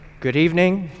Good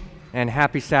evening and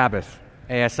happy Sabbath,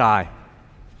 ASI.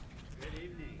 Good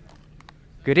evening.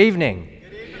 Good evening.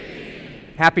 Good evening.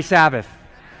 Happy Sabbath.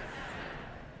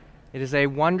 It is a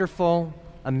wonderful,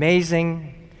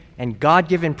 amazing, and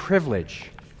God-given privilege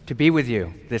to be with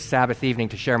you this Sabbath evening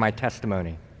to share my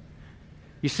testimony.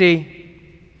 You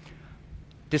see,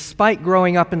 despite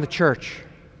growing up in the church,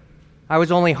 I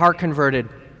was only heart converted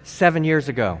 7 years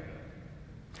ago.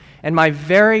 And my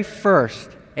very first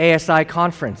ASI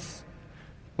conference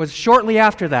was shortly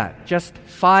after that, just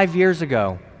 5 years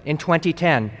ago in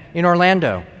 2010 in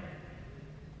Orlando.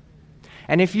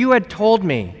 And if you had told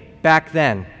me back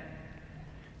then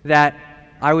that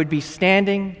I would be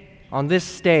standing on this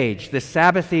stage this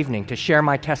Sabbath evening to share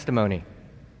my testimony,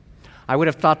 I would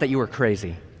have thought that you were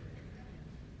crazy.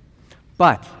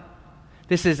 But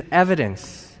this is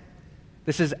evidence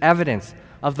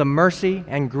of the mercy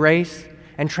and grace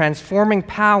and transforming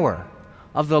power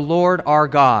of the Lord our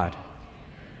God.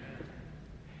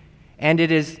 And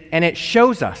it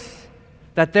shows us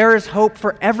that there is hope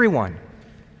for everyone,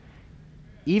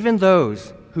 even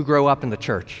those who grow up in the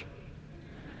church.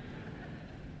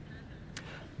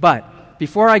 But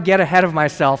before I get ahead of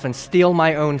myself and steal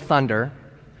my own thunder,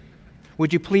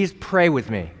 would you please pray with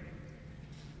me?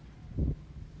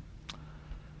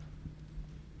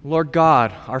 Lord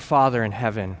God, our Father in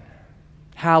heaven,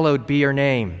 hallowed be your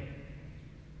name.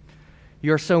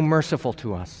 You are so merciful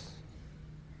to us,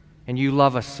 and you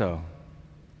love us so.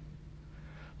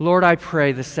 Lord, I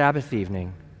pray this Sabbath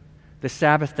evening, the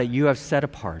Sabbath that you have set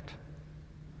apart,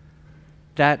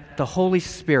 that the Holy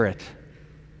Spirit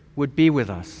would be with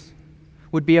us,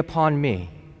 would be upon me,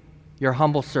 your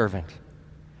humble servant,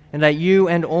 and that you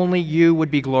and only you would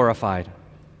be glorified.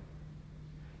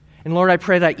 And Lord, I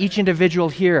pray that each individual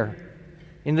here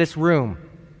in this room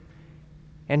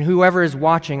and whoever is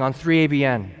watching on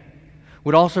 3ABN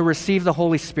would also receive the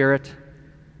Holy Spirit,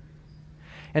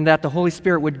 and that the Holy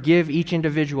Spirit would give each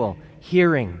individual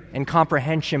hearing and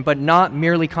comprehension, but not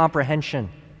merely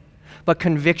comprehension, but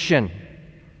conviction.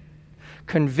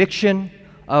 Conviction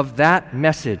of that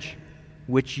message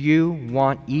which you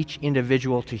want each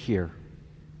individual to hear.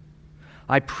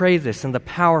 I pray this in the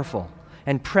powerful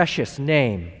and precious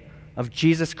name of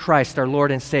Jesus Christ, our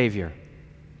Lord and Savior.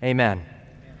 Amen.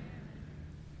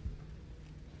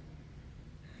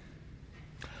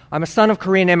 I'm a son of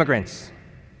Korean immigrants.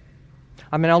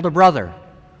 I'm an elder brother.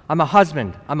 I'm a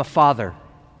husband. I'm a father.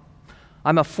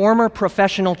 I'm a former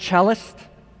professional cellist,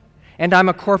 and I'm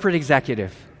a corporate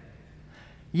executive.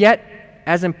 Yet,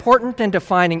 as important and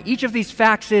defining each of these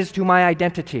facts is to my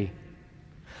identity,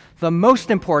 the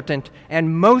most important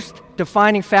and most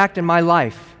defining fact in my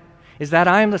life is that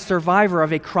I am the survivor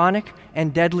of a chronic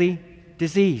and deadly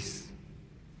disease.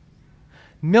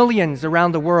 Millions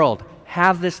around the world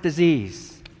have this disease.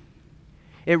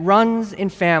 It runs in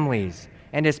families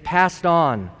and is passed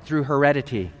on through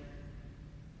heredity.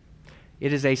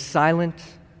 It is a silent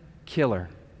killer.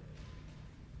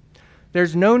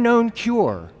 There's no known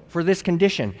cure for this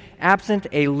condition, absent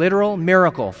a literal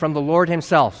miracle from the Lord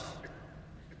Himself.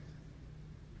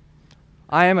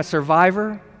 I am a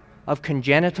survivor of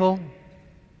congenital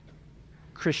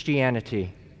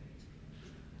Christianity.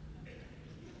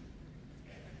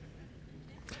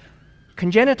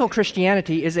 Congenital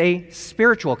Christianity is a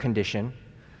spiritual condition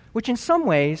which in some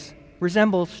ways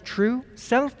resembles true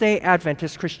Seventh-day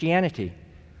Adventist Christianity,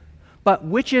 but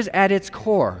which is at its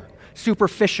core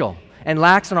superficial and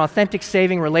lacks an authentic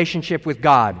saving relationship with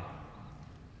God.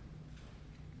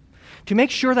 To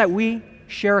make sure that we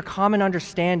share a common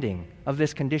understanding of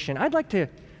this condition, I'd like to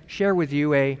share with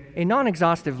you a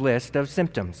non-exhaustive list of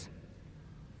symptoms.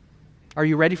 Are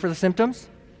you ready for the symptoms?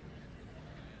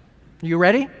 Are you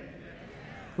ready?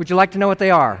 Would you like to know what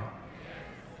they are?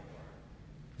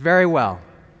 Very well.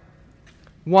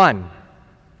 1,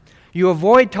 you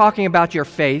avoid talking about your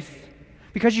faith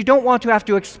because you don't want to have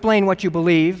to explain what you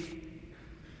believe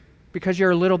because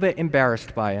you're a little bit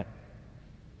embarrassed by it.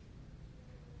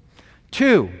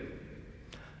 2,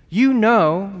 you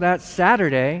know that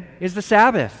Saturday is the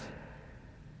Sabbath.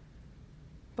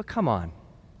 But come on,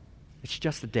 it's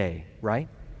just a day, right?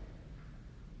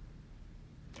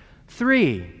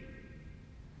 3,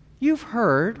 you've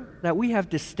heard that we have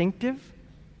distinctive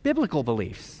biblical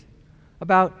beliefs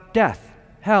about death,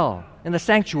 hell, and the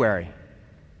sanctuary.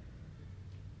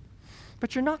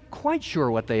 But you're not quite sure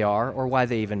what they are or why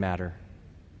they even matter.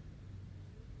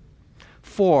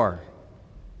 4,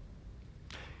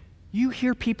 you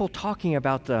hear people talking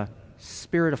about the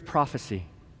spirit of prophecy,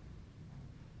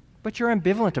 but you're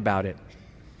ambivalent about it,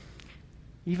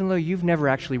 even though you've never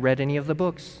actually read any of the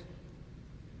books.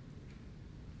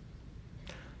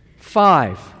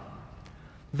 5,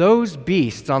 those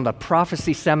beasts on the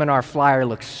prophecy seminar flyer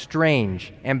look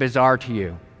strange and bizarre to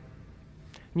you,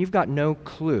 and you've got no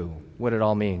clue what it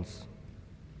all means.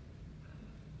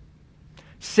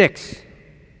 6,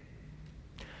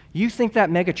 you think that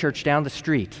megachurch down the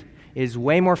street is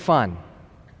way more fun,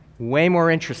 way more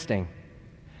interesting.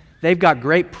 They've got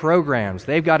great programs.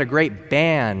 They've got a great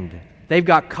band. They've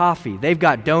got coffee. They've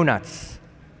got donuts.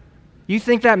 You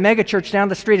think that megachurch down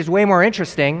the street is way more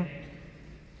interesting,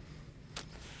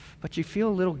 but you feel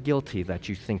a little guilty that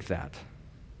you think that.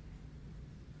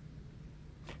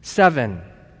 7,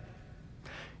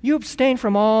 you abstain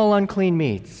from all unclean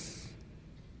meats,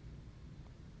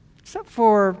 except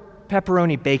for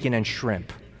pepperoni, bacon, and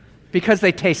shrimp, because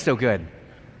they taste so good.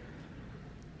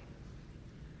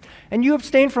 And you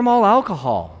abstain from all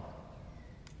alcohol.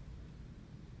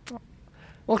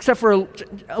 Well, except for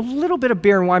a little bit of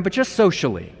beer and wine, but just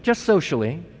socially.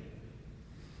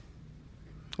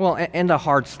 Well, and the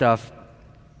hard stuff,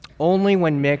 only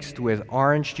when mixed with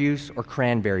orange juice or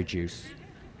cranberry juice,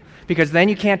 because then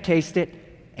you can't taste it,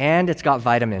 and it's got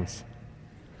vitamins.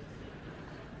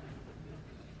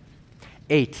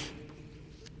 8,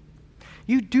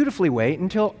 you dutifully wait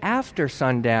until after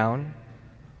sundown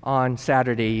on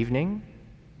Saturday evening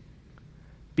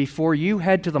before you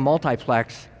head to the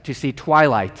multiplex to see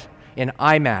Twilight in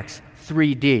IMAX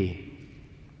 3D.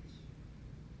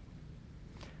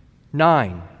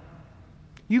 9,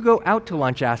 you go out to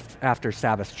lunch after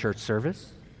Sabbath church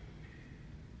service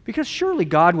because surely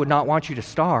God would not want you to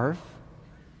starve.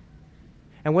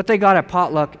 And what they got at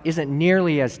potluck isn't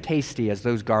nearly as tasty as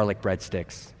those garlic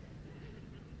breadsticks.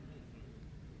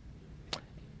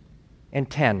 And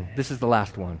 10, this is the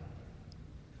last one.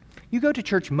 You go to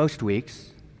church most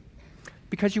weeks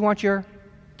because you want your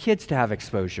kids to have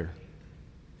exposure,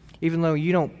 even though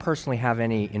you don't personally have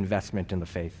any investment in the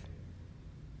faith.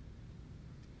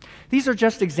 These are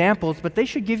just examples, but they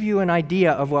should give you an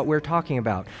idea of what we're talking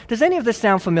about. Does any of this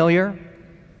sound familiar?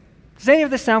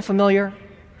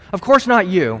 Of course not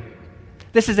you.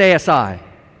 This is ASI.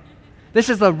 This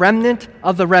is the remnant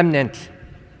of the remnant.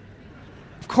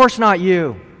 Of course not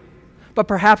you, but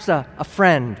perhaps a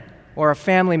friend or a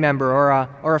family member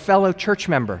or a fellow church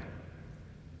member.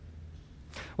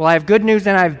 Well, I have good news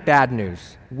and I have bad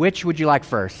news. Which would you like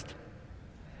first?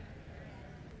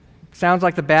 Sounds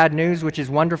like the bad news, which is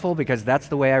wonderful because that's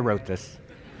the way I wrote this.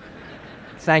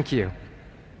 Thank you.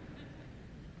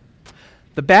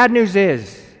 The bad news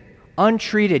is,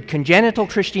 untreated, congenital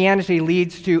Christianity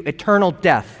leads to eternal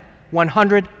death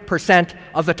 100%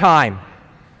 of the time.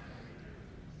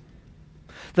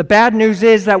 The bad news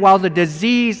is that while the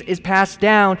disease is passed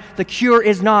down, the cure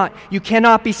is not. You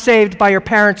cannot be saved by your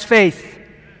parents' faith.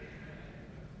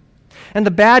 And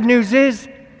the bad news is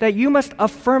that you must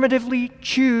affirmatively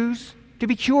choose to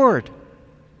be cured.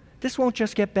 This won't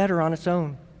just get better on its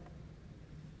own.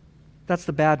 That's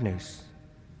the bad news.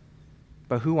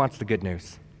 But who wants the good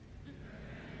news?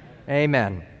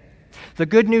 Amen. The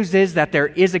good news is that there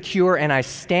is a cure, and I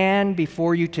stand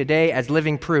before you today as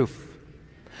living proof.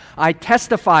 I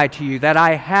testify to you that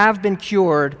I have been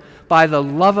cured by the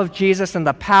love of Jesus and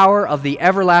the power of the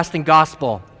everlasting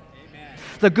gospel. Amen.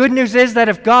 The good news is that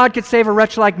if God could save a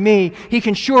wretch like me, He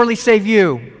can surely save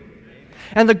you. Amen.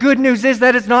 And the good news is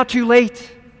that it's not too late.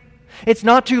 It's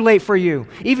not too late for you.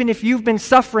 Even if you've been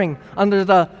suffering under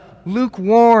the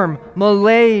lukewarm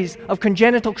malaise of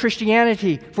congenital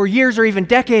Christianity for years or even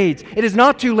decades, it is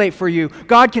not too late for you.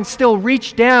 God can still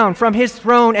reach down from His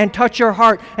throne and touch your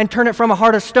heart and turn it from a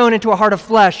heart of stone into a heart of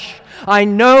flesh. I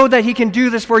know that He can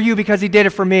do this for you because He did it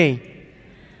for me.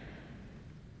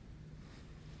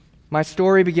 My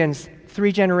story begins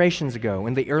 3 generations ago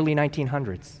in the early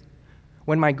 1900s,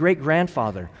 when my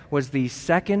great-grandfather was the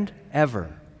second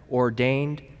ever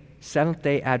ordained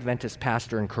Seventh-day Adventist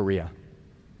pastor in Korea.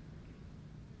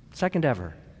 Second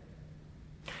ever.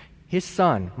 His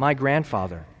son, my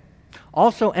grandfather,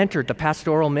 also entered the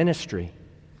pastoral ministry,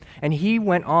 and he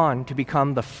went on to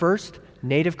become the first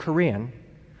native Korean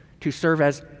to serve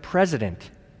as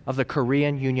president of the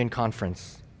Korean Union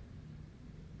Conference.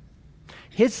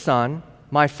 His son,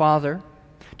 my father,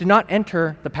 did not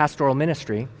enter the pastoral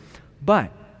ministry,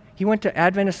 but he went to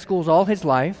Adventist schools all his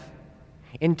life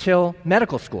until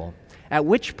medical school, at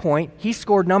which point he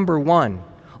scored number 1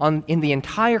 in the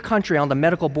entire country on the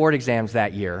medical board exams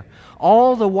that year,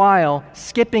 all the while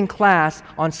skipping class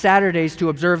on Saturdays to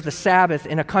observe the Sabbath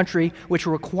in a country which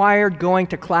required going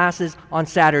to classes on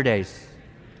Saturdays.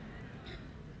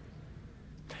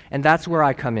 And that's where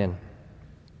I come in,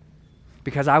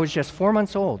 because I was just 4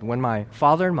 months old when my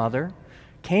father and mother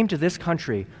came to this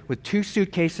country with 2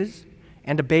 suitcases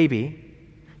and a baby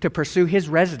to pursue his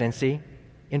residency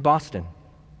in Boston.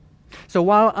 So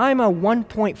while I'm a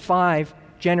 1.5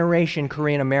 generation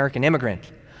Korean American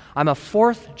immigrant, I'm a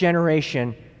fourth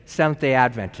generation Seventh-day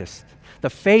Adventist. The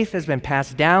faith has been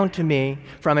passed down to me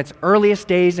from its earliest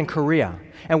days in Korea.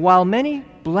 And while many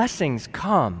blessings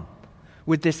come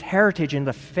with this heritage in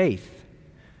the faith,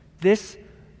 this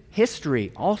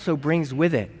history also brings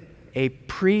with it a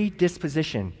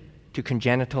predisposition to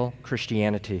congenital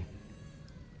Christianity.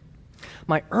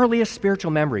 My earliest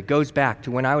spiritual memory goes back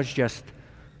to when I was just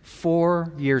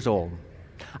 4 years old.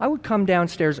 I would come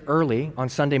downstairs early on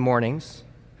Sunday mornings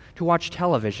to watch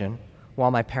television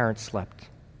while my parents slept.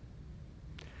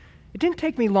 It didn't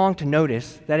take me long to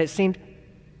notice that it seemed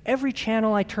every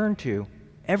channel I turned to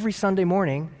every Sunday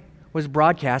morning was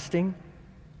broadcasting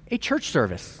a church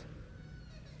service.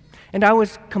 And I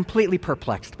was completely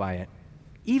perplexed by it.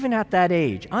 Even at that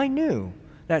age, I knew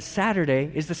that Saturday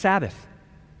is the Sabbath.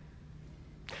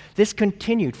 This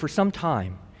continued for some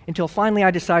time until finally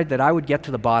I decided that I would get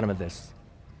to the bottom of this,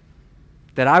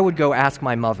 that I would go ask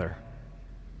my mother.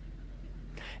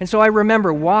 And so I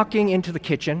remember walking into the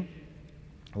kitchen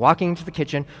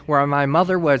where my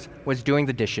mother was doing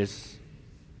the dishes.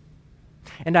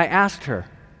 And I asked her,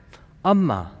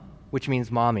 Amma, which means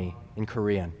mommy in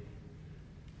Korean.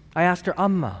 I asked her,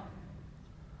 Amma,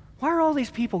 why are all these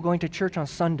people going to church on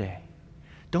Sunday?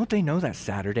 Don't they know that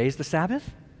Saturday is the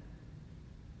Sabbath?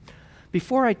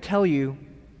 Before I tell you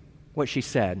what she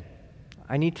said,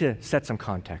 I need to set some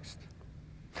context.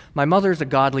 My mother is a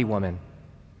godly woman.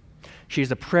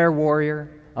 She's a prayer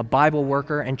warrior, a Bible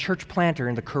worker, and church planter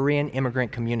in the Korean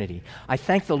immigrant community. I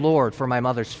thank the Lord for my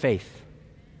mother's faith.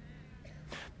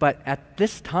 But at the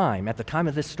time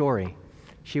of this story,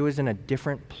 she was in a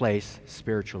different place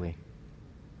spiritually.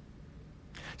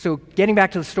 So getting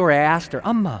back to the story, I asked her,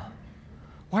 Amma,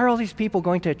 why are all these people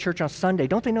going to church on Sunday?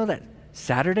 Don't they know that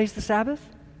Saturday's the Sabbath?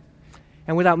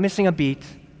 And without missing a beat,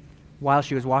 while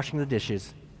she was washing the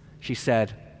dishes, she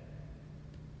said,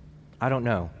 I don't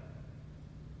know,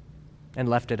 and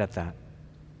left it at that.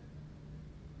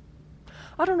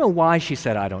 I don't know why she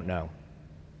said, I don't know.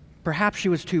 Perhaps she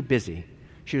was too busy.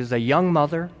 She was a young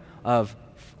mother of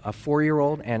a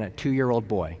 4-year-old and a 2-year-old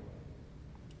boy.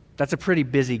 That's a pretty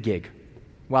busy gig,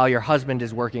 while your husband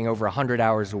is working over 100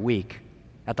 hours a week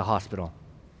at the hospital.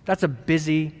 That's a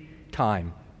busy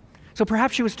time. So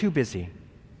perhaps she was too busy.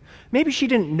 Maybe she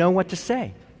didn't know what to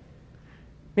say.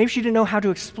 Maybe she didn't know how to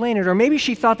explain it, or maybe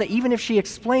she thought that even if she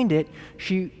explained it,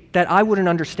 that I wouldn't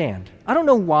understand. I don't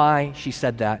know why she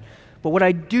said that, but what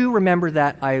I do remember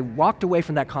that I walked away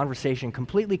from that conversation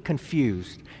completely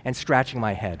confused and scratching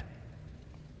my head.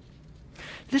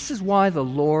 This is why the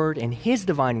Lord, in His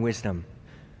divine wisdom,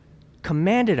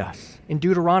 commanded us in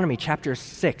Deuteronomy chapter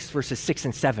 6, verses 6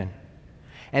 and 7.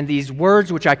 And these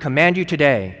words which I command you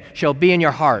today shall be in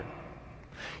your heart.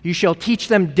 You shall teach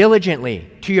them diligently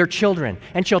to your children,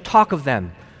 and shall talk of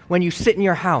them when you sit in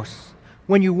your house,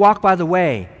 when you walk by the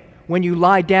way, when you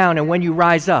lie down, and when you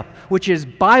rise up, which is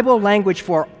Bible language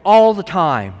for all the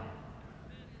time.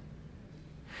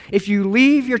 If you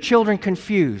leave your children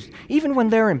confused, even when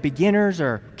they're in beginners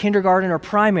or kindergarten or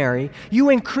primary, you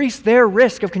increase their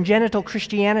risk of congenital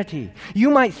Christianity.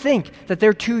 You might think that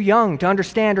they're too young to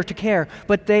understand or to care,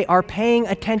 but they are paying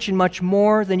attention much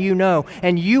more than you know,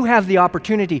 and you have the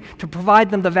opportunity to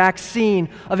provide them the vaccine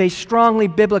of a strongly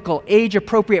biblical,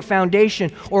 age-appropriate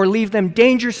foundation, or leave them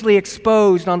dangerously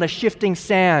exposed on the shifting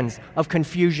sands of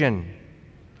confusion.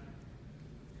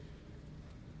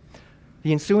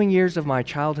 The ensuing years of my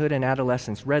childhood and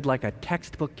adolescence read like a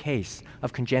textbook case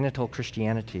of congenital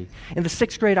Christianity. In the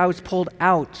 6th grade, I was pulled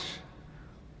out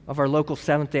of our local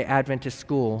Seventh-day Adventist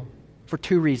school for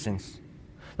 2 reasons.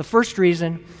 The first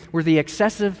reason were the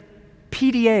excessive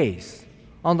PDAs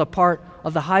on the part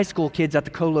of the high school kids at the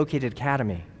co-located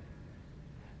academy.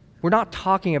 We're not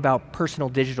talking about personal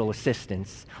digital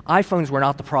assistants. iPhones were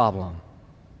not the problem.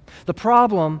 The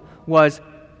problem was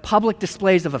public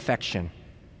displays of affection.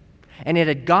 And it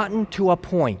had gotten to a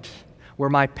point where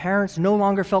my parents no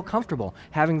longer felt comfortable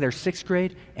having their 6th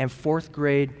grade and 4th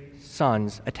grade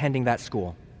sons attending that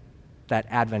school, that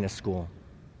Adventist school.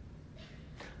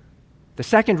 The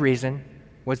second reason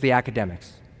was the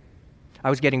academics. I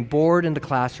was getting bored in the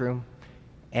classroom,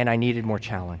 and I needed more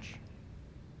challenge.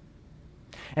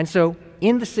 And so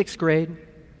in the 6th grade,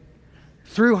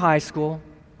 through high school,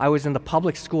 I was in the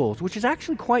public schools, which is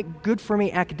actually quite good for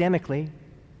me academically.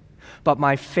 But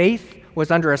my faith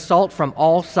was under assault from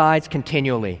all sides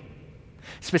continually.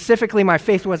 Specifically, my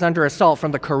faith was under assault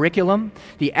from the curriculum,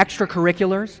 the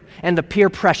extracurriculars, and the peer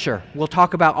pressure. We'll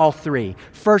talk about all 3.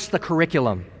 First, the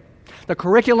curriculum. The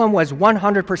curriculum was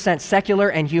 100% secular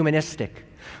and humanistic.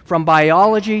 From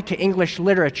biology to English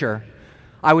literature,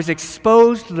 I was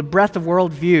exposed to the breadth of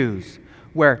worldviews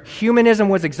where humanism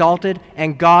was exalted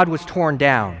and God was torn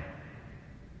down.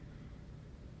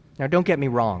 Now, don't get me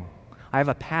wrong. I have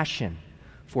a passion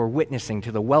for witnessing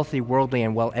to the wealthy, worldly,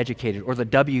 and well-educated, or the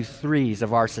W3s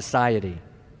of our society.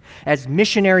 As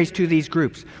missionaries to these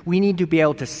groups, we need to be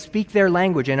able to speak their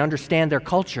language and understand their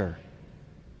culture.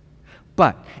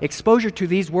 But exposure to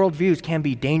these worldviews can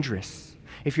be dangerous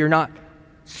if you're not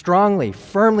strongly,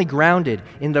 firmly grounded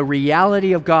in the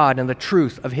reality of God and the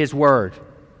truth of His Word.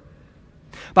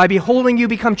 By beholding, you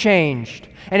become changed.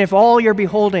 And if all you're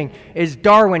beholding is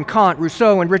Darwin, Kant,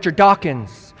 Rousseau, and Richard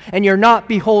Dawkins, and you're not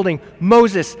beholding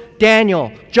Moses,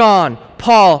 Daniel, John,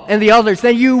 Paul, and the others,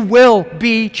 then you will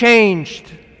be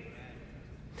changed.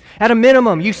 At a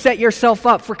minimum, you set yourself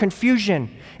up for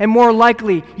confusion, and more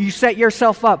likely, you set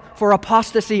yourself up for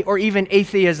apostasy or even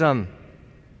atheism.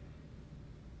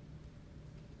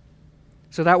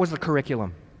 So that was the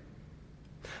curriculum.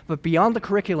 But beyond the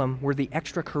curriculum were the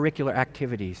extracurricular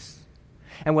activities.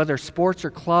 And whether sports or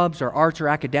clubs or arts or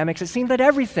academics, it seemed that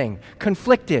everything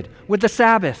conflicted with the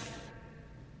Sabbath.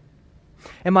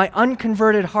 And my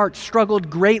unconverted heart struggled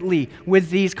greatly with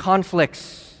these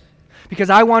conflicts because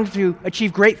I wanted to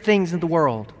achieve great things in the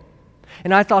world.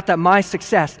 And I thought that my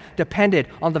success depended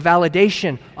on the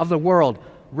validation of the world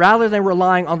rather than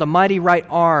relying on the mighty right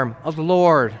arm of the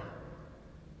Lord.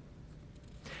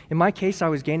 In my case, I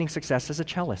was gaining success as a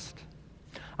cellist.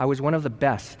 I was one of the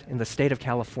best in the state of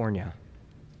California.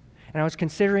 And I was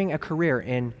considering a career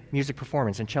in music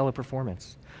performance and cello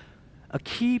performance. A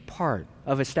key part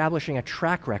of establishing a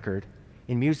track record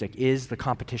in music is the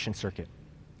competition circuit.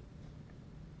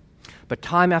 But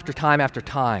time after time after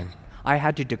time, I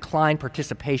had to decline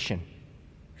participation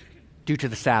due to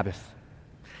the Sabbath.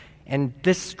 And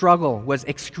this struggle was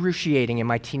excruciating in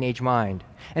my teenage mind.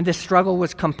 And this struggle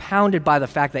was compounded by the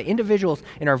fact that individuals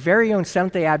in our very own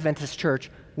Seventh-day Adventist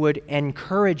church would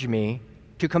encourage me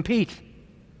to compete.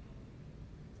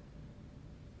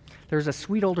 There was a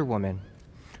sweet older woman.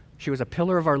 She was a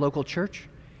pillar of our local church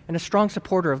and a strong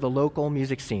supporter of the local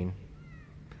music scene.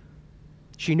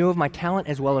 She knew of my talent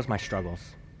as well as my struggles.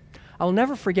 I'll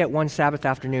never forget one Sabbath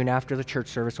afternoon after the church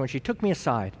service when she took me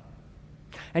aside.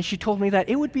 And she told me that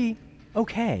it would be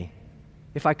okay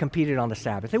if I competed on the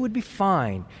Sabbath. It would be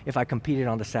fine if I competed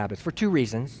on the Sabbath for two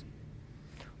reasons.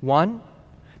 One,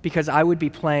 because I would be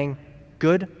playing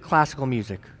good classical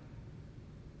music.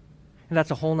 And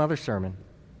that's a whole nother sermon.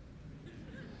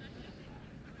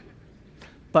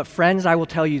 But friends, I will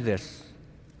tell you this.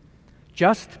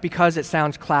 Just because it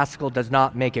sounds classical does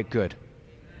not make it good.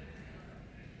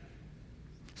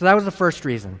 So that was the first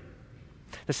reason.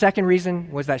 The second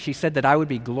reason was that she said that I would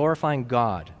be glorifying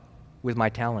God with my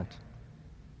talent.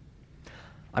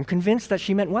 I'm convinced that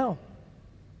she meant well.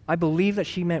 I believe that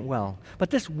she meant well.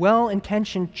 But this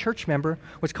well-intentioned church member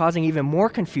was causing even more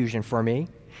confusion for me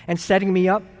and setting me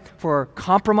up for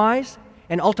compromise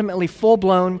and ultimately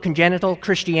full-blown congenital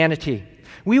Christianity.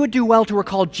 We would do well to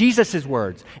recall Jesus'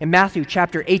 words in Matthew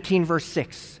chapter 18, verse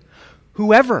 6.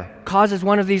 Whoever causes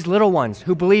one of these little ones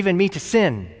who believe in me to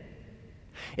sin,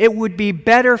 it would be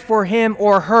better for him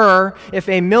or her if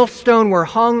a millstone were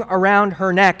hung around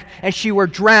her neck and she were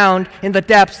drowned in the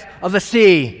depths of the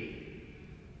sea.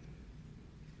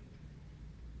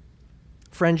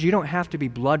 Friends, you don't have to be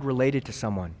blood related to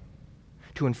someone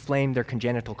to inflame their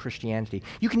congenital Christianity.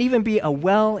 You can even be a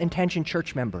well-intentioned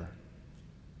church member.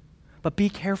 But be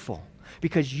careful,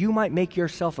 because you might make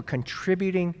yourself a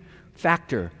contributing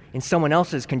factor in someone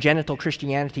else's congenital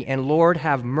Christianity, and Lord,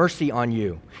 have mercy on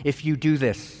you if you do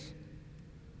this.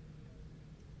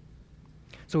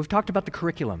 So we've talked about the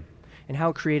curriculum and how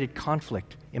it created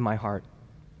conflict in my heart.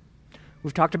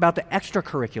 We've talked about the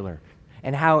extracurriculars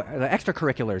and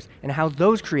how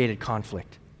those created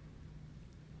conflict.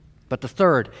 But the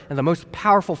third and the most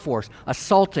powerful force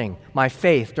assaulting my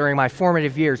faith during my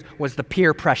formative years was the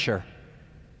peer pressure.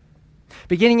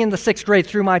 Beginning in the 6th grade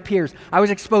through my peers, I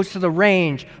was exposed to the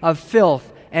range of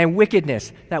filth and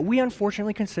wickedness that we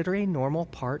unfortunately consider a normal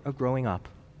part of growing up.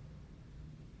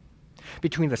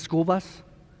 Between the school bus,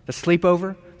 the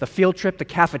sleepover, the field trip, the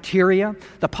cafeteria,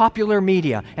 the popular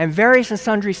media, and various and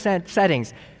sundry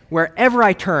settings, wherever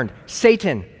I turned,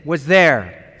 Satan was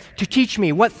there to teach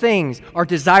me what things are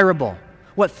desirable,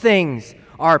 what things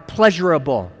are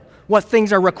pleasurable, what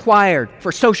things are required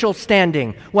for social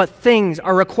standing, what things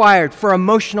are required for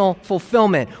emotional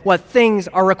fulfillment, what things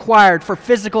are required for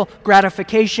physical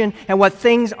gratification, and what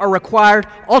things are required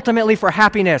ultimately for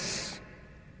happiness.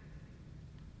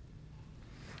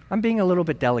 I'm being a little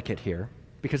bit delicate here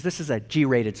because this is a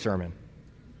G-rated sermon.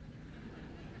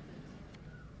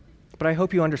 But I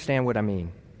hope you understand what I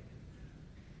mean.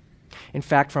 In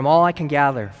fact, from all I can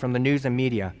gather from the news and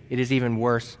media, it is even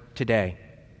worse today.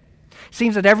 It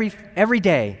seems that every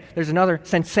day there's another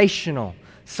sensational,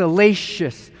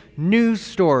 salacious news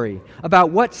story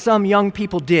about what some young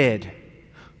people did,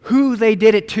 who they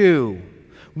did it to,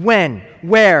 when,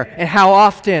 where, and how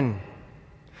often.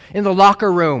 In the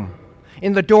locker room,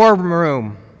 in the dorm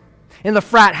room, in the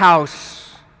frat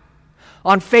house,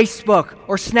 on Facebook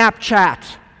or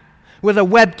Snapchat, with a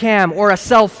webcam or a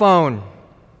cell phone.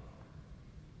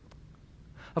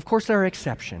 Of course, there are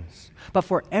exceptions, but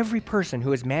for every person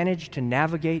who has managed to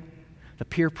navigate the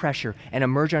peer pressure and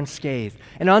emerge unscathed,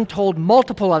 an untold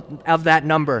multiple of that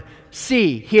number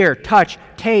see, hear, touch,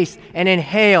 taste, and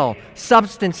inhale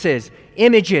substances,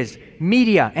 images,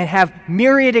 media, and have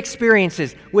myriad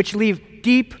experiences which leave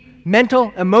deep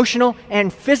mental, emotional,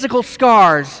 and physical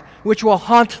scars which will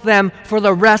haunt them for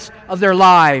the rest of their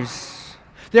lives.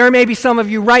 There may be some of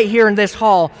you right here in this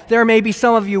hall. There may be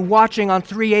some of you watching on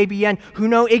 3ABN who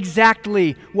know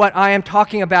exactly what I am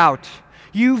talking about.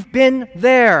 You've been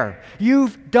there.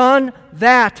 You've done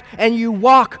that. And you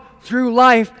walk through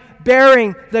life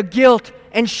bearing the guilt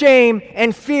and shame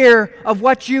and fear of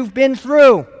what you've been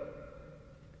through.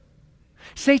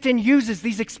 Satan uses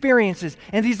these experiences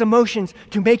and these emotions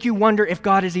to make you wonder if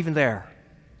God is even there.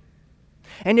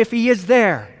 And if he is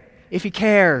there, if he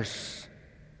cares.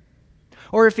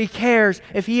 Or if he cares,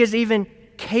 if he is even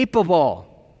capable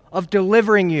of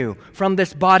delivering you from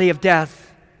this body of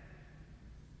death.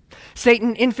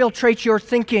 Satan infiltrates your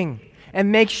thinking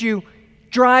and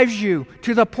drives you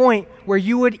to the point where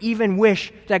you would even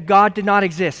wish that God did not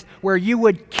exist, where you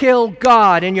would kill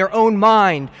God in your own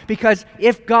mind, because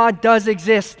if God does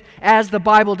exist, as the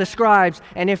Bible describes,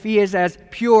 and if he is as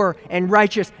pure and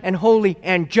righteous and holy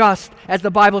and just as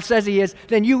the Bible says he is,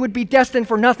 then you would be destined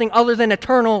for nothing other than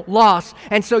eternal loss.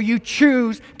 And so you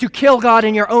choose to kill God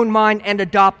in your own mind and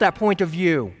adopt that point of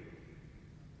view.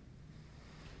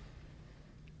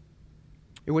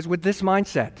 It was with this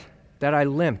mindset that I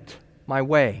limped my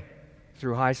way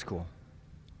through high school.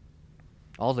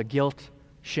 All the guilt,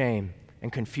 shame,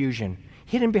 and confusion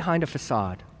hidden behind a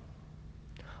facade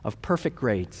of perfect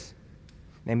grades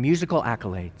and musical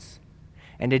accolades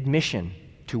and admission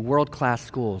to world-class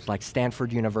schools like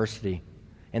Stanford University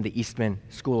and the Eastman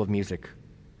School of Music.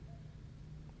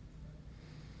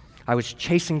 I was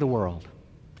chasing the world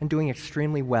and doing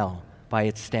extremely well by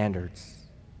its standards.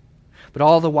 But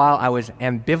all the while I was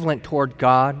ambivalent toward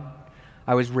God,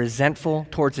 I was resentful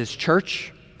towards his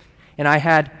church, and I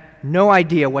had no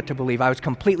idea what to believe. I was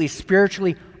completely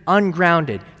spiritually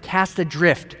ungrounded, cast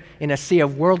adrift in a sea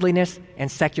of worldliness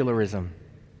and secularism.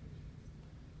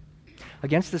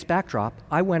 Against this backdrop,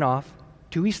 I went off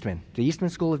to Eastman, the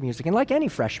Eastman School of Music, and like any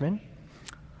freshman,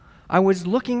 I was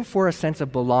looking for a sense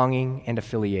of belonging and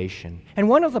affiliation. And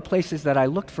one of the places that I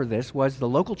looked for this was the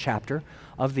local chapter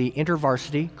of the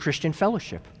InterVarsity Christian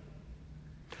Fellowship.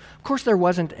 Of course, there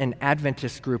wasn't an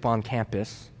Adventist group on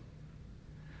campus,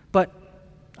 but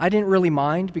I didn't really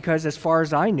mind because as far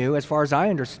as I knew, as far as I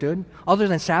understood, other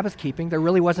than Sabbath keeping, there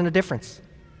really wasn't a difference.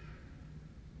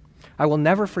 I will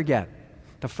never forget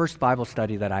the first Bible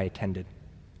study that I attended.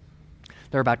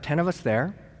 There were about 10 of us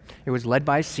there. It was led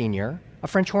by a senior, a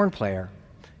French horn player.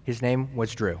 His name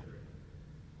was Drew.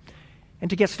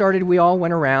 And to get started, we all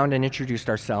went around and introduced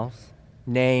ourselves.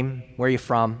 Name, where you're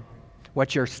from,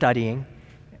 what you're studying,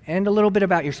 and a little bit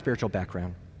about your spiritual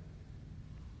background.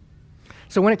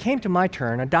 So when it came to my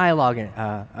turn, a dialogue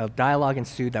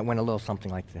ensued that went a little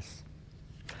something like this.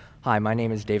 Hi, my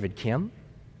name is David Kim.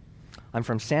 I'm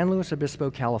from San Luis Obispo,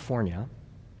 California,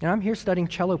 and I'm here studying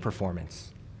cello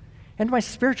performance. And my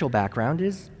spiritual background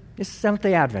is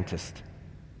Seventh-day Adventist.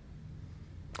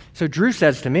 So Drew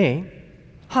says to me,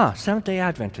 Seventh-day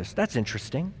Adventist, that's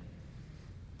interesting.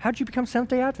 How'd you become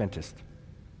Seventh-day Adventist?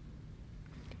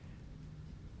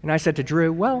 And I said to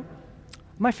Drew, well,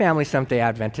 my family's Seventh-day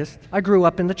Adventist. I grew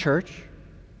up in the church.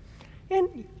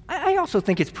 And I also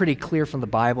think it's pretty clear from the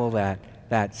Bible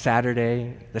that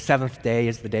Saturday, the seventh day,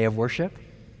 is the day of worship.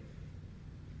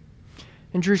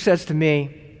 And Drew says to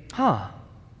me,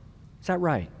 is that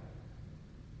right?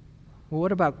 Well,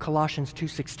 what about Colossians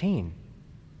 2:16?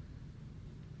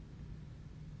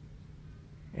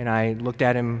 And I looked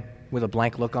at him with a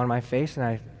blank look on my face, and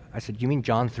I said, you mean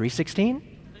John 3:16?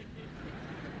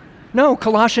 No,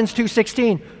 Colossians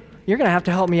 2:16. You're going to have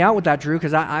to help me out with that, Drew,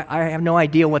 because I have no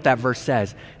idea what that verse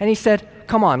says. And he said,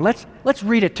 come on, let's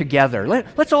read it together.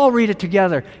 Let's all read it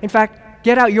together. In fact,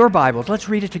 get out your Bibles. Let's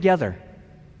read it together.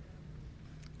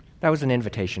 That was an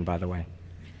invitation, by the way.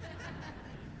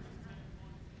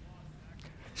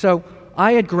 So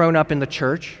I had grown up in the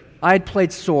church. I had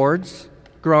played swords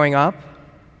growing up.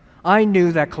 I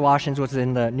knew that Colossians was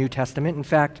in the New Testament. In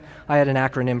fact, I had an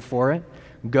acronym for it.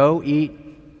 Go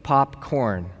eat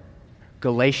popcorn.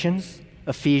 Galatians,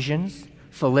 Ephesians,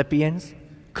 Philippians,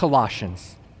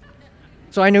 Colossians.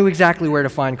 So I knew exactly where to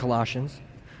find Colossians.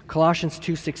 Colossians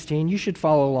 2:16. You should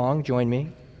follow along. Join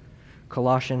me.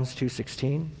 Colossians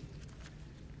 2:16.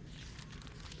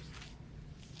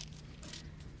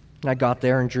 And I got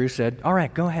there and Drew said, all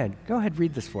right, go ahead,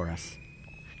 read this for us.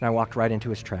 And I walked right into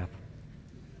his trap.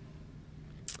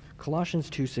 Colossians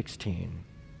 2:16.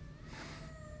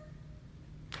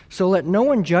 So let no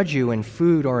one judge you in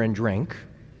food or in drink,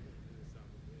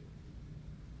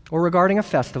 or regarding a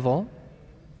festival,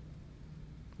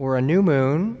 or a new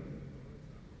moon,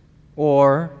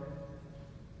 or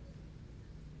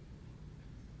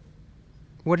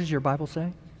what does your Bible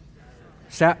say?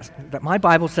 My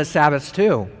Bible says Sabbaths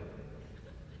too.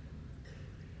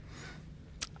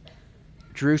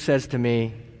 Drew says to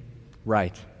me,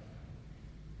 right.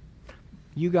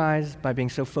 You guys, by being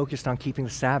so focused on keeping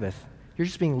the Sabbath, you're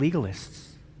just being legalists.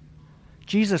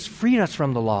 Jesus freed us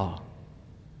from the law.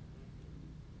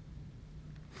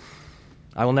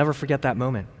 I will never forget that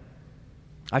moment.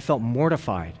 I felt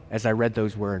mortified as I read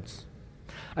those words.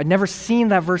 I'd never seen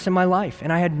that verse in my life,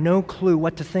 and I had no clue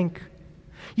what to think.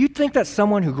 You'd think that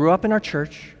someone who grew up in our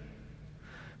church,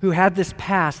 who had this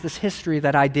past, this history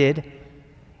that I did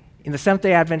in the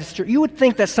Seventh-day Adventist Church, you would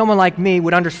think that someone like me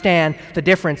would understand the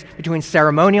difference between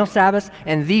ceremonial Sabbaths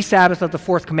and the Sabbath of the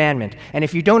fourth commandment. And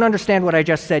if you don't understand what I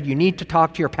just said, you need to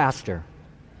talk to your pastor.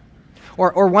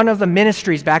 Or one of the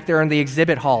ministries back there in the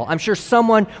exhibit hall. I'm sure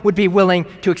someone would be willing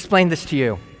to explain this to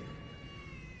you.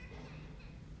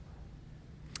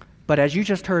 But as you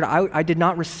just heard, I did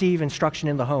not receive instruction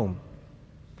in the home.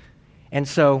 And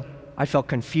so I felt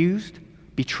confused,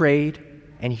 betrayed,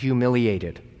 and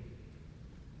humiliated.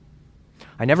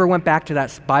 I never went back to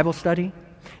that Bible study,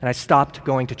 and I stopped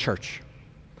going to church.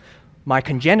 My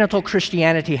congenital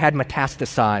Christianity had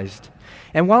metastasized.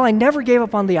 And while I never gave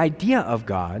up on the idea of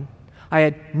God, I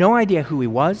had no idea who he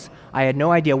was. I had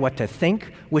no idea what to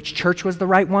think, which church was the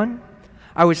right one.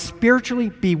 I was spiritually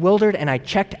bewildered, and I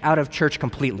checked out of church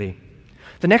completely.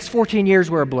 The next 14 years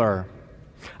were a blur.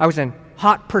 I was in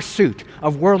hot pursuit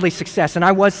of worldly success, and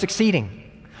I was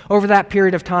succeeding. Over that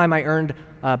period of time, I earned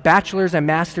bachelor's and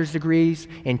master's degrees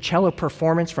in cello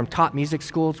performance from top music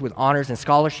schools with honors and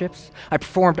scholarships. I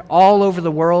performed all over the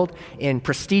world in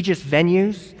prestigious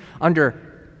venues under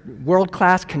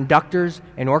world-class conductors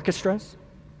and orchestras.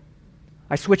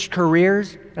 I switched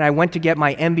careers, and I went to get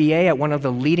my MBA at one of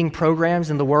the leading programs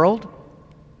in the world.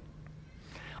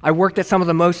 I worked at some of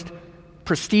the most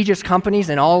prestigious companies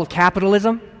in all of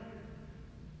capitalism.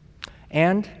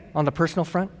 And on the personal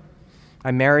front,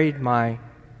 I married my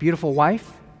beautiful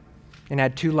wife and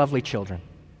had 2 lovely children.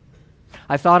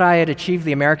 I thought I had achieved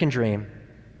the American dream.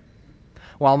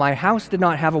 While my house did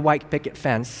not have a white picket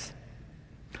fence,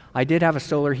 I did have a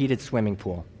solar-heated swimming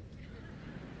pool.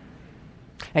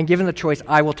 And given the choice,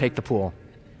 I will take the pool.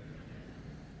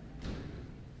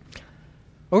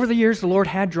 Over the years, the Lord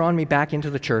had drawn me back into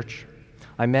the church.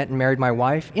 I met and married my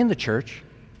wife in the church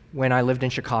when I lived in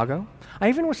Chicago. I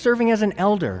even was serving as an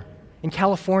elder in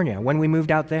California when we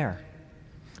moved out there.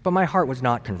 But my heart was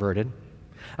not converted.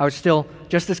 I was still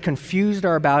just as confused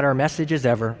about our message as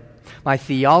ever. My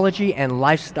theology and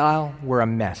lifestyle were a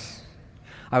mess.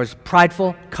 I was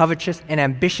prideful, covetous, and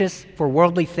ambitious for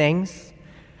worldly things.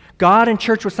 God and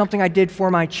church was something I did for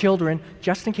my children,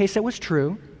 just in case it was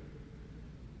true.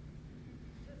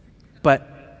 But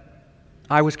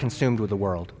I was consumed with the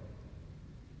world.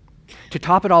 To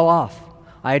top it all off,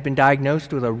 I had been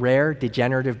diagnosed with a rare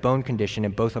degenerative bone condition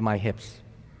in both of my hips.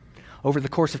 Over the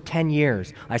course of 10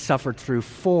 years, I suffered through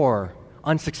 4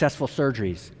 unsuccessful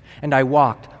surgeries, and I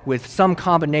walked with some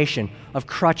combination of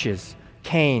crutches,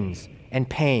 canes, and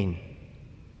pain.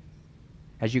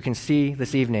 As you can see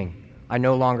this evening, I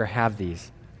no longer have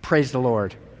these. Praise the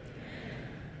Lord.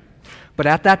 But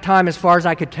at that time, as far as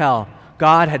I could tell,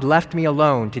 God had left me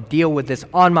alone to deal with this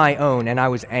on my own, and I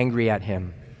was angry at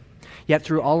him. Yet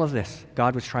through all of this,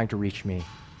 God was trying to reach me.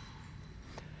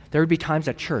 There would be times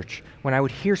at church when I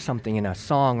would hear something in a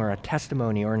song or a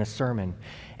testimony or in a sermon,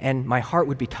 and my heart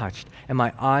would be touched, and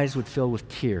my eyes would fill with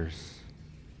tears.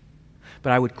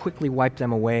 But I would quickly wipe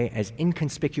them away as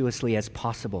inconspicuously as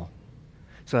possible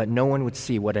so that no one would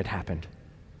see what had happened.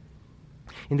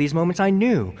 In these moments, I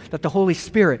knew that the Holy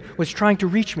Spirit was trying to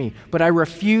reach me, but I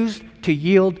refused to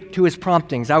yield to his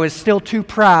promptings. I was still too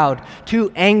proud,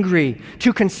 too angry,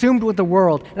 too consumed with the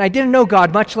world, and I didn't know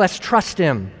God, much less trust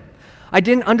him. I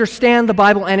didn't understand the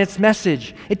Bible and its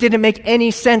message. It didn't make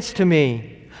any sense to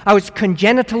me. I was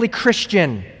congenitally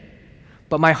Christian,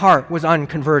 but my heart was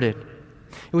unconverted.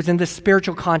 It was in this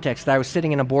spiritual context that I was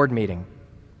sitting in a board meeting.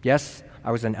 Yes,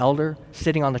 I was an elder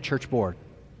sitting on the church board.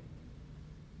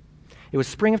 It was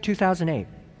spring of 2008,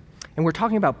 and we're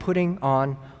talking about putting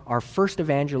on our first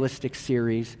evangelistic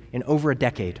series in over a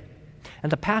decade.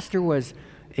 And the pastor was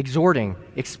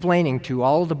explaining to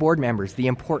all of the board members the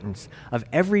importance of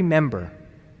every member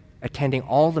attending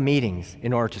all the meetings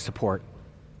in order to support.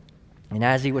 And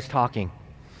as he was talking,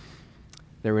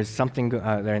 there was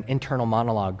an internal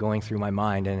monologue going through my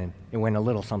mind, and it went a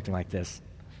little something like this.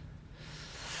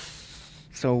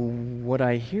 So what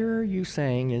I hear you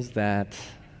saying is that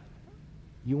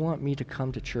you want me to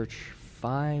come to church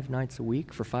 5 nights a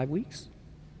week for 5 weeks?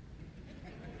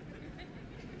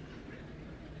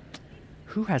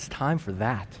 Who has time for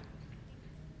that?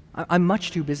 I'm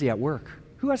much too busy at work.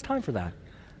 Who has time for that?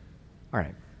 All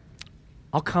right,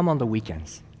 I'll come on the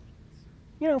weekends.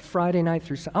 Friday night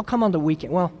through I'll come on the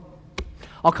weekend. Well,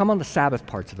 I'll come on the Sabbath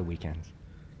parts of the weekends.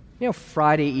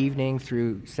 Friday evening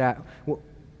through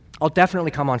I'll definitely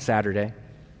come on Saturday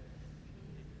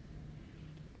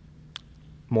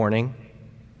morning,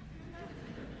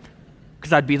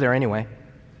 because I'd be there anyway.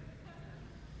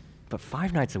 But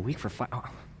 5 nights a week for 5... Oh,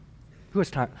 who has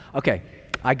time? Okay,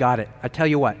 I got it. I tell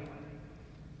you what,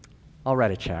 I'll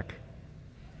write a check.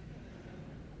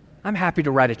 I'm happy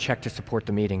to write a check to support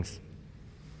the meetings,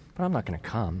 but I'm not going to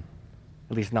come,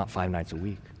 at least not 5 nights a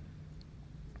week.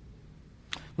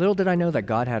 Little did I know that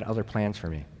God had other plans for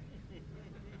me.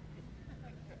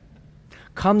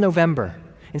 Come November,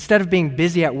 instead of being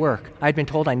busy at work, I'd been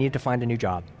told I needed to find a new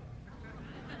job,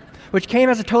 which came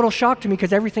as a total shock to me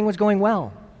because everything was going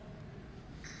well.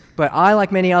 But I,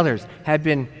 like many others, had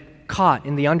been caught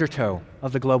in the undertow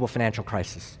of the global financial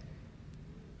crisis.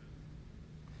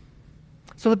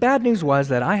 So the bad news was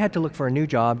that I had to look for a new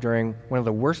job during one of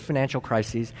the worst financial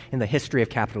crises in the history of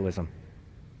capitalism.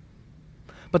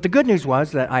 But the good news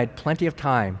was that I had plenty of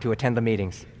time to attend the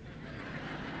meetings.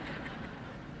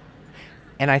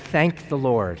 And I thank the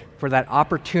Lord for that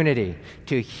opportunity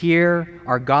to hear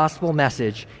our gospel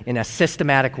message in a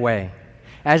systematic way.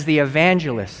 As the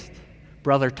evangelist,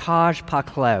 Brother Taj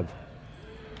Paklev.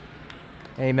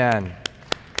 Amen.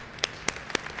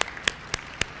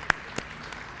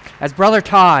 As Brother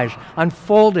Taj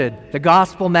unfolded the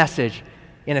gospel message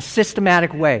in a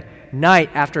systematic way,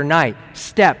 night after night,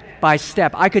 step by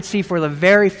step, I could see for the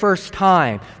very first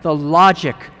time the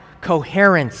logic,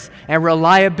 coherence, and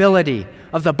reliability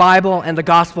of the Bible and the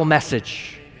gospel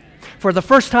message. For the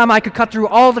first time, I could cut through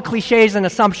all the cliches and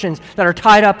assumptions that are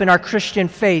tied up in our Christian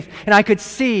faith, and I could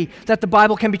see that the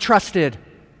Bible can be trusted.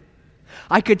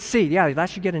 I could see, that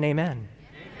should get an amen.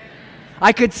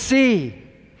 I could see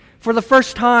for the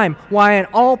first time why an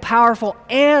all-powerful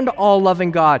and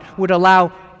all-loving God would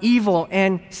allow evil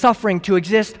and suffering to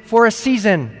exist for a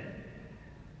season.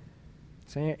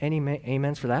 Any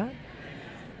amens for that?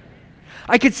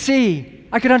 I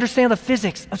could understand the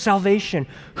physics of salvation,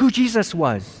 who Jesus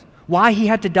was, why he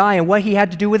had to die, and what he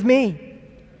had to do with me.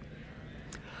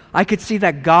 I could see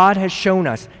that God has shown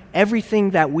us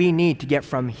everything that we need to get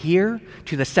from here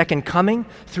to the second coming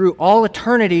through all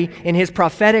eternity in his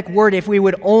prophetic word if we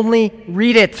would only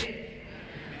read it.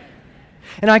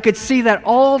 And I could see that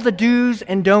all the do's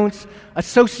and don'ts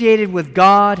associated with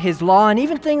God, his law, and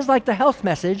even things like the health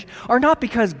message are not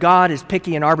because God is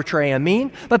picky and arbitrary and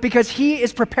mean, but because he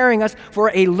is preparing us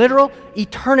for a literal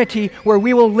eternity where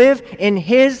we will live in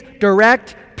his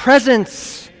direct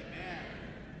presence.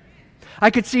 I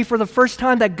could see for the first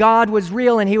time that God was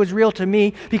real and he was real to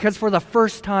me because for the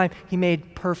first time he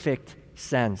made perfect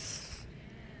sense.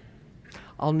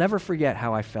 I'll never forget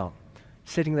how I felt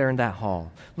sitting there in that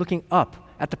hall, looking up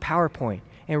at the PowerPoint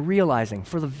and realizing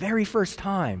for the very first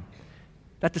time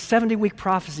that the 70-week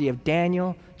prophecy of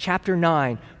Daniel chapter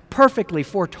 9 perfectly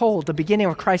foretold the beginning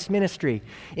of Christ's ministry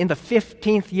in the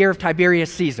 15th year of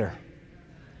Tiberius Caesar.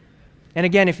 And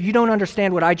again, if you don't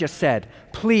understand what I just said,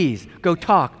 please go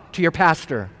talk to your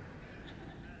pastor.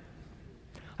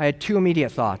 I had 2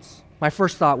 immediate thoughts. My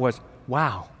first thought was,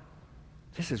 wow,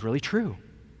 this is really true.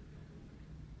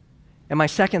 And my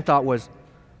second thought was,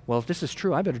 well, if this is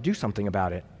true, I better do something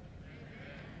about it.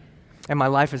 And my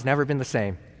life has never been the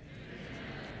same.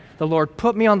 The Lord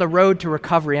put me on the road to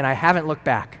recovery, and I haven't looked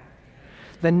back.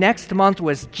 The next month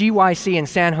was GYC in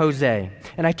San Jose,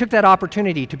 and I took that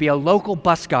opportunity to be a local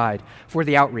bus guide for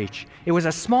the outreach. It was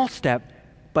a small step,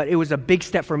 but it was a big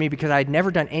step for me because I had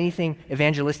never done anything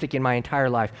evangelistic in my entire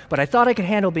life. But I thought I could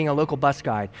handle being a local bus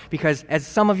guide because, as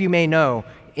some of you may know,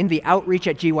 in the outreach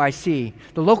at GYC,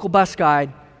 the local bus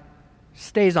guide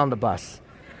stays on the bus.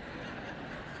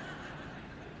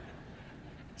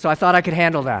 So I thought I could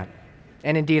handle that,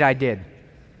 and indeed I did.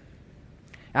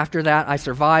 After that, I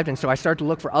survived, and so I started to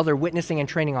look for other witnessing and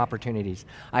training opportunities.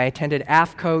 I attended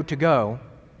AFCO to Go,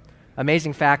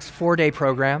 Amazing Facts 4-day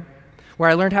program, where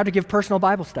I learned how to give personal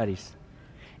Bible studies.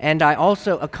 And I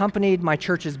also accompanied my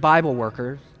church's Bible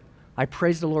workers. I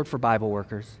praise the Lord for Bible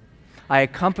workers. I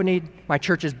accompanied my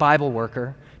church's Bible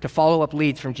worker to follow up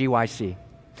leads from GYC.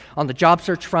 On the job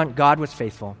search front, God was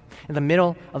faithful. In the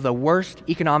middle of the worst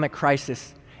economic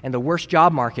crisis and the worst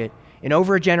job market in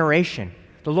over a generation,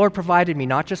 the Lord provided me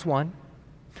not just one,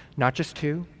 not just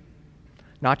two,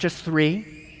 not just three,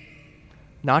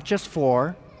 not just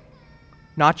four,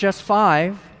 not just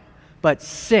five, but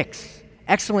 6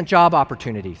 excellent job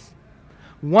opportunities,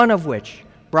 one of which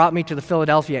brought me to the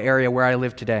Philadelphia area where I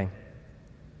live today.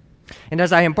 And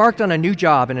as I embarked on a new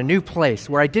job in a new place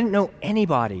where I didn't know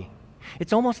anybody,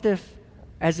 it's almost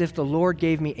as if the Lord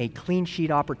gave me a clean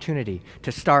sheet opportunity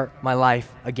to start my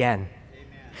life again.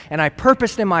 And I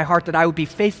purposed in my heart that I would be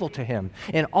faithful to Him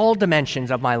in all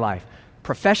dimensions of my life,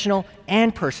 professional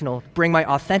and personal, bring my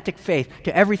authentic faith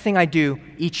to everything I do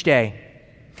each day.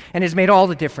 And it's made all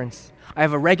the difference. I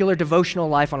have a regular devotional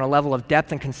life on a level of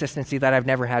depth and consistency that I've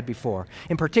never had before.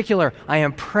 In particular, I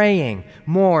am praying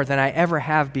more than I ever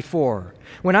have before.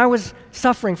 When I was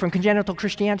suffering from congenital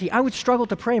Christianity, I would struggle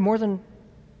to pray more than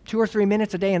 2 or 3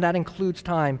 minutes a day, and that includes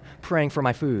time praying for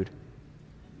my food.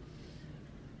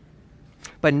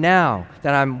 But now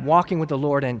that I'm walking with the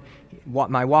Lord and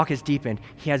my walk has deepened,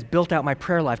 He has built out my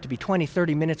prayer life to be 20,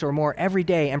 30 minutes or more every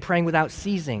day and praying without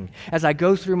ceasing as I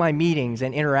go through my meetings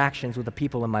and interactions with the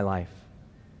people in my life.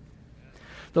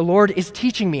 The Lord is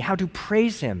teaching me how to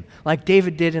praise Him like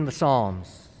David did in the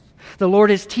Psalms. The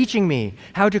Lord is teaching me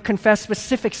how to confess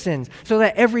specific sins so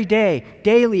that every day,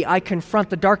 daily, I confront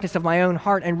the darkness of my own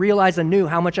heart and realize anew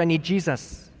how much I need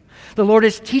Jesus. The Lord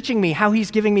is teaching me how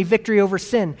He's giving me victory over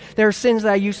sin. There are sins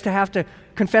that I used to have to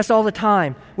confess all the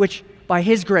time, which by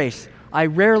His grace, I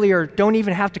rarely or don't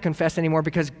even have to confess anymore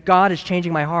because God is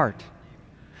changing my heart.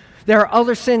 There are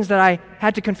other sins that I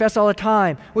had to confess all the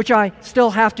time, which I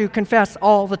still have to confess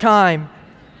all the time.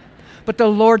 But the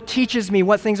Lord teaches me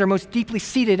what things are most deeply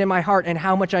seated in my heart and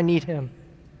how much I need Him.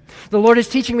 The Lord is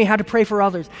teaching me how to pray for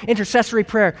others. Intercessory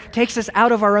prayer takes us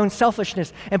out of our own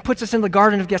selfishness and puts us in the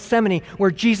Garden of Gethsemane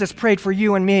where Jesus prayed for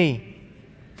you and me.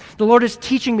 The Lord is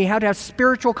teaching me how to have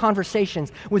spiritual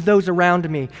conversations with those around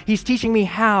me. He's teaching me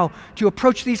how to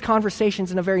approach these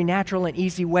conversations in a very natural and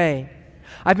easy way.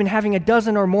 I've been having a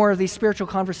dozen or more of these spiritual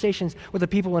conversations with the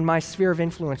people in my sphere of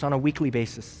influence on a weekly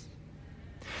basis.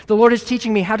 The Lord is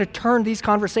teaching me how to turn these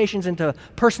conversations into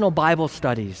personal Bible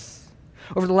studies.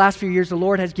 Over the last few years, the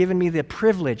Lord has given me the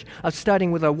privilege of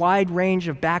studying with a wide range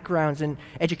of backgrounds and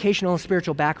educational and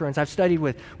spiritual backgrounds. I've studied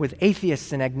with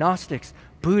atheists and agnostics,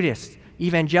 Buddhists,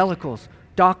 evangelicals,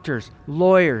 doctors,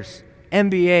 lawyers,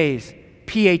 MBAs,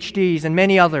 PhDs, and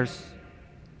many others.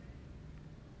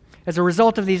 As a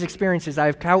result of these experiences, I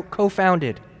have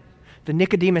co-founded the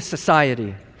Nicodemus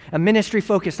Society, a ministry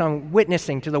focused on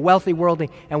witnessing to the wealthy,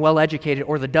 worldly, and well-educated,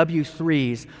 or the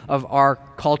W3s of our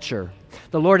culture.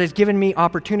 The Lord has given me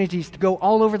opportunities to go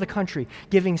all over the country,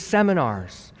 giving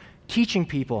seminars, teaching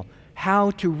people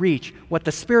how to reach what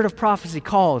the Spirit of prophecy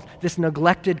calls this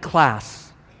neglected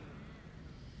class.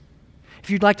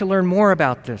 If you'd like to learn more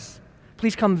about this,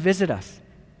 please come visit us.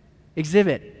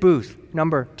 Exhibit booth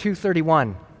number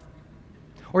 231.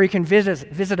 Or you can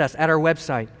visit us at our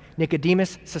website,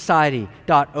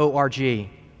 nicodemussociety.org.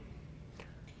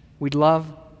 We'd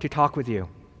love to talk with you.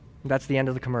 That's the end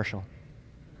of the commercial.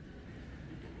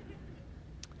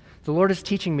 The Lord is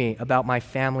teaching me about my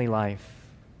family life.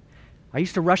 I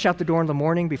used to rush out the door in the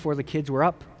morning before the kids were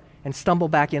up and stumble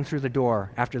back in through the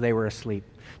door after they were asleep.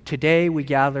 Today we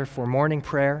gather for morning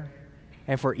prayer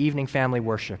and for evening family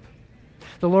worship.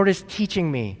 The Lord is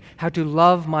teaching me how to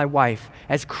love my wife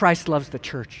as Christ loves the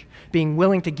church, being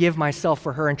willing to give myself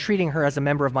for her and treating her as a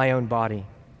member of my own body.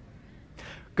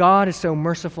 God is so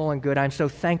merciful and good. I'm so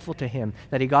thankful to Him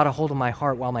that He got a hold of my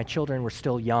heart while my children were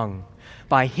still young.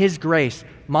 By His grace,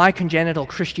 my congenital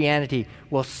Christianity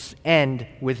will end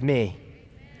with me.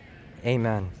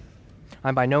 Amen.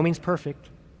 I'm by no means perfect,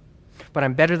 but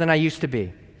I'm better than I used to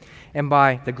be. And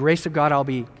by the grace of God, I'll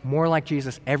be more like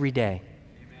Jesus every day.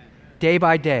 Day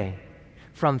by day,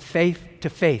 from faith to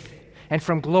faith, and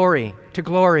from glory to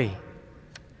glory.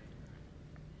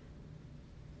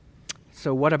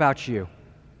 So what about you?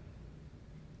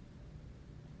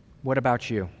 What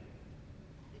about you?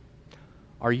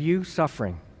 Are you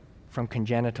suffering from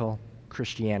congenital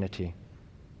Christianity?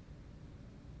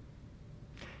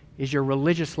 Is your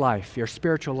religious life, your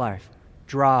spiritual life,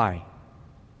 dry,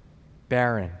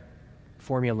 barren,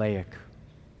 formulaic?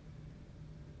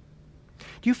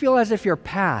 Do you feel as if your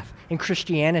path in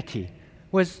Christianity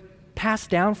was passed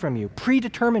down from you,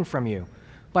 predetermined from you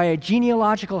by a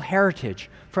genealogical heritage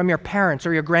from your parents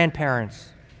or your grandparents.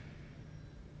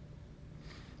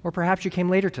 Or perhaps you came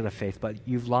later to the faith, but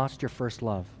you've lost your first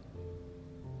love.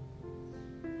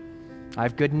 I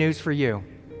have good news for you.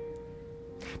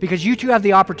 Because you too have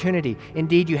the opportunity,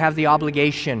 indeed you have the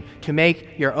obligation to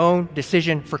make your own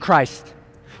decision for Christ,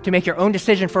 to make your own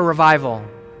decision for revival.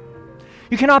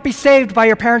 You cannot be saved by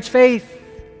your parents' faith.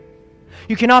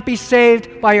 You cannot be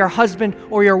saved by your husband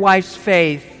or your wife's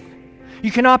faith.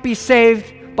 You cannot be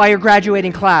saved by your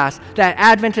graduating class. That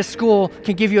Adventist school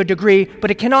can give you a degree,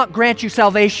 but it cannot grant you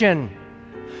salvation.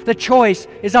 The choice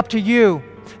is up to you.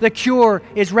 The cure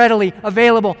is readily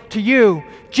available to you.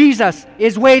 Jesus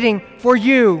is waiting for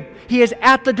you. He is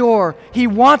at the door. He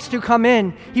wants to come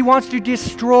in. He wants to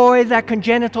destroy that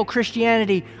congenital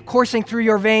Christianity coursing through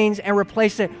your veins and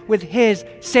replace it with His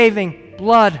saving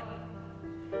blood.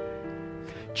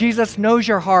 Jesus knows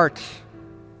your heart.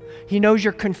 He knows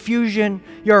your confusion,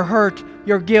 your hurt,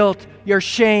 your guilt, your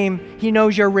shame. He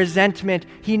knows your resentment.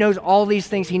 He knows all these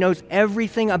things. He knows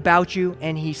everything about you,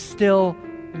 and He still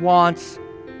wants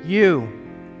you.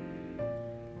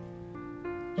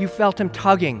 You felt Him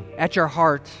tugging at your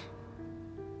heart.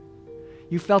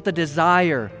 You felt a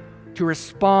desire to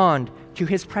respond to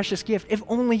His precious gift. If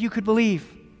only you could believe.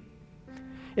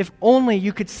 If only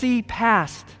you could see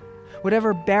past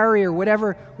whatever barrier,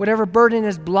 whatever burden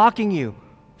is blocking you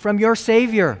from your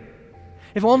Savior.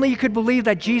 If only you could believe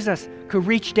that Jesus could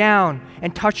reach down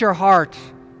and touch your heart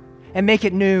and make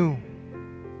it new.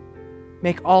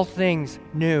 Make all things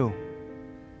new.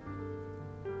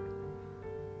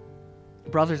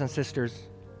 Brothers and sisters,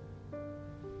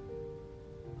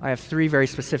 I have 3 very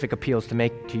specific appeals to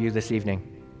make to you this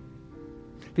evening.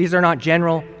 These are not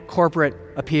general corporate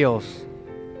appeals.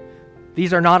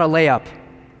 These are not a layup.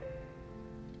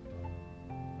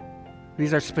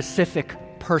 These are specific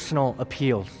personal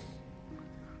appeals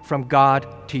from God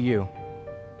to you.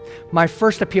 My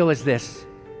first appeal is this.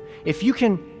 If you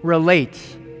can relate,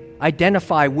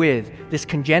 identify with this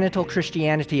congenital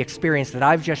Christianity experience that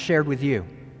I've just shared with you,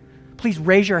 please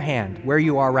raise your hand where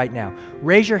you are right now.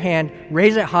 Raise your hand,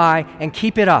 raise it high, and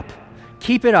keep it up.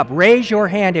 Keep it up. Raise your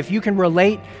hand if you can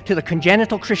relate to the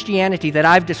congenital Christianity that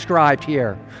I've described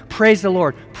here. Praise the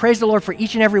Lord. Praise the Lord for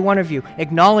each and every one of you,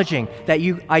 acknowledging that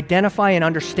you identify and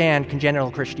understand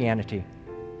congenital Christianity.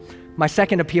 My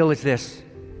second appeal is this.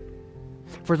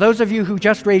 For those of you who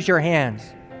just raised your hands,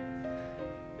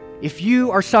 if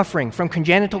you are suffering from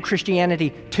congenital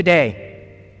Christianity today,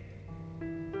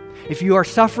 if you are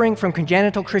suffering from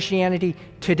congenital Christianity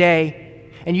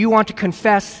today, and you want to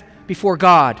confess before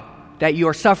God that you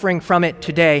are suffering from it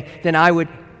today, then I would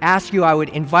ask you, I would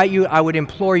invite you, I would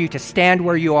implore you to stand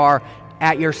where you are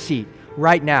at your seat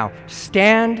right now.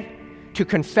 Stand to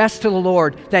confess to the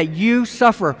Lord that you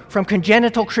suffer from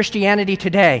congenital Christianity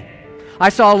today. I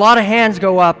saw a lot of hands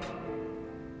go up.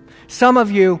 Some of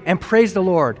you, and praise the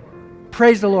Lord,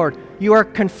 you are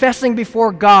confessing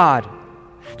before God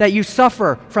that you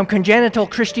suffer from congenital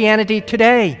Christianity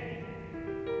today.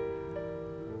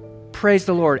 Praise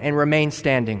the Lord and remain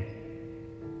standing.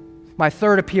 My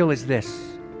third appeal is this.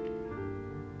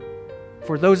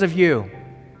 For those of you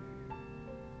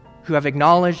who have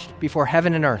acknowledged before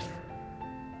heaven and earth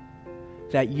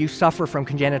that you suffer from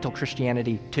congenital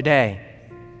Christianity today,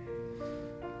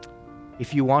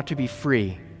 if you want to be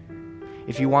free,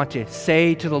 if you want to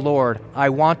say to the Lord, I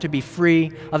want to be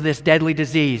free of this deadly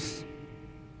disease,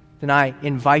 then I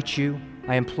invite you,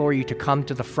 I implore you to come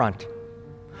to the front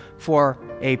for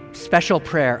a special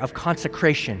prayer of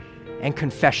consecration and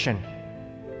confession.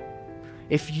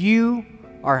 If you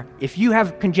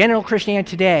have congenital Christianity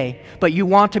today, but you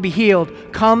want to be healed,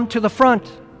 come to the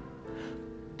front.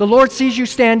 The Lord sees you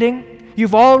standing.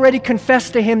 You've already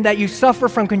confessed to Him that you suffer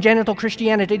from congenital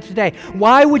Christianity today.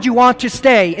 Why would you want to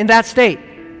stay in that state?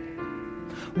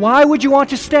 Why would you want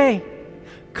to stay?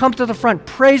 Come to the front.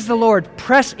 Praise the Lord.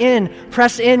 Press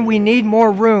in. We need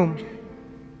more room.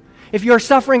 If you're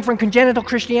suffering from congenital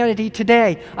Christianity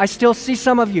today, I still see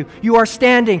some of you. You are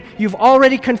standing. You've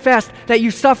already confessed that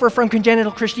you suffer from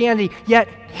congenital Christianity, yet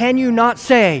can you not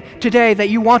say today that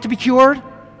you want to be cured?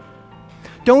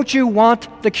 Don't you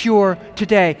want the cure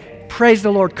today? Praise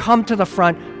the Lord. Come to the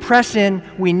front. Press in.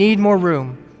 We need more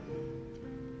room.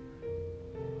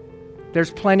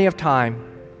 There's plenty of time.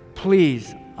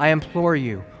 Please, I implore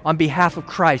you, on behalf of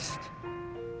Christ,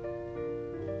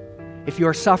 if you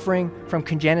are suffering from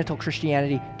congenital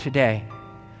Christianity today,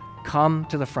 come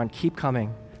to the front. Keep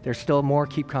coming. There's still more.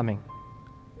 Keep coming.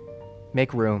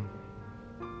 Make room.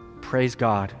 Praise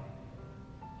God.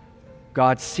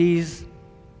 God sees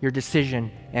your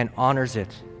decision and honors it.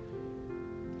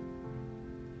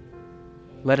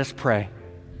 Let us pray.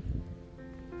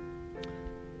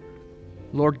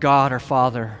 Lord God, our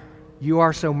Father, you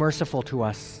are so merciful to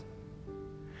us.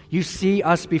 You see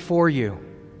us before you,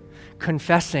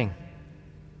 confessing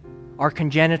our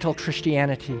congenital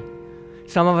Christianity.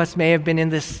 Some of us may have been in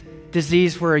this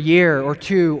disease for a year or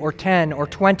 2 or 10 or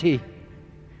 20,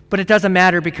 but it doesn't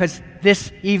matter, because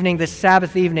this evening, this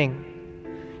Sabbath evening,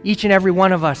 each and every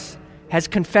one of us has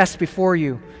confessed before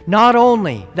you not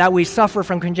only that we suffer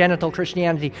from congenital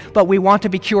Christianity, but we want to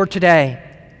be cured today.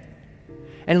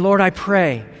 And Lord, I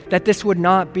pray that this would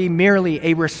not be merely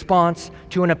a response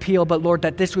to an appeal, but Lord,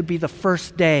 that this would be the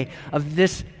first day of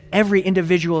this every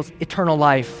individual's eternal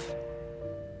life.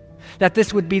 That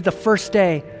this would be the first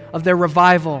day of their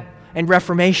revival and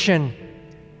reformation.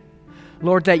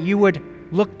 Lord, that you would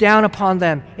look down upon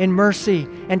them in mercy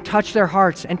and touch their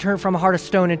hearts and turn from a heart of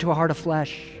stone into a heart of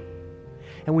flesh.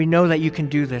 And we know that you can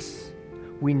do this.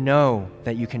 We know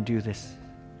that you can do this.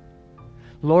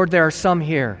 Lord, there are some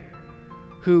here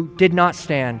who did not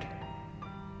stand.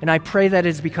 And I pray that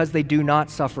is because they do not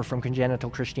suffer from congenital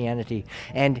Christianity.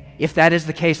 And if that is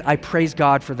the case, I praise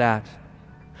God for that.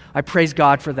 I praise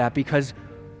God for that, because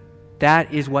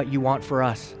that is what you want for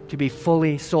us, to be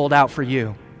fully sold out for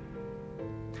you.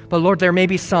 But Lord, there may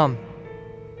be some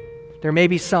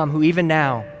who even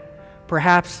now,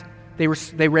 perhaps they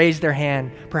raised their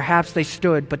hand, perhaps they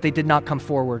stood, but they did not come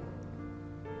forward.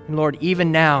 And Lord,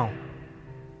 even now,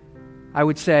 I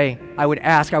would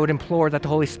implore that the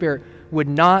Holy Spirit would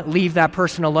not leave that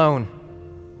person alone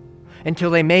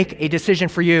until they make a decision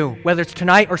for you, whether it's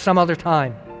tonight or some other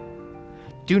time.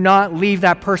 Do not leave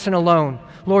that person alone.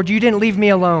 Lord, you didn't leave me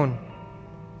alone.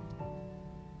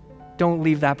 Don't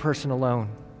leave that person alone.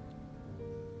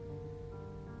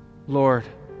 Lord,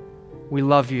 we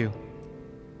love you.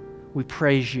 We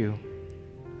praise you.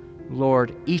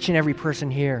 Lord, each and every person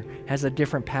here has a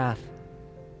different path.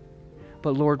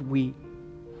 But Lord, we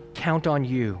count on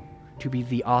you to be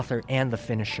the author and the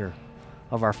finisher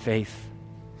of our faith.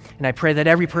 And I pray that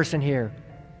every person here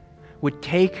would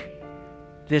take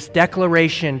this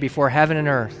declaration before heaven and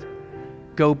earth,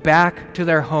 go back to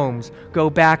their homes, go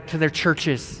back to their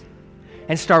churches,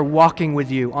 and start walking with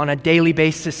you on a daily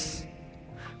basis,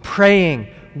 praying,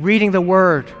 reading the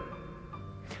Word,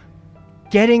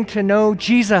 getting to know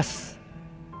Jesus,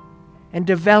 and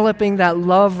developing that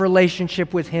love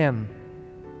relationship with Him.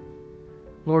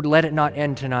 Lord, let it not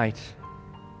end tonight,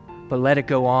 but let it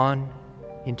go on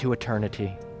into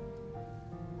eternity.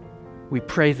 We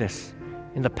pray this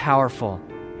in the powerful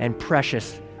and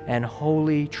precious and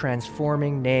holy,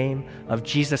 transforming name of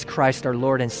Jesus Christ, our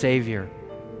Lord and Savior.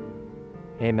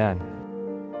 Amen.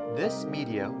 This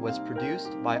media was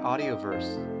produced by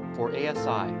Audioverse for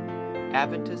ASI,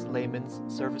 Adventist Layman's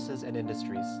Services and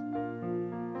Industries.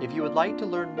 If you would like to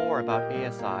learn more about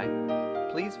ASI,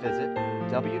 please visit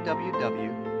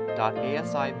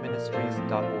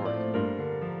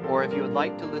www.asiministries.org. Or if you would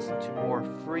like to listen to more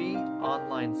free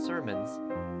online sermons,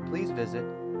 please visit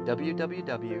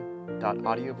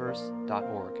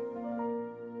www.audioverse.org.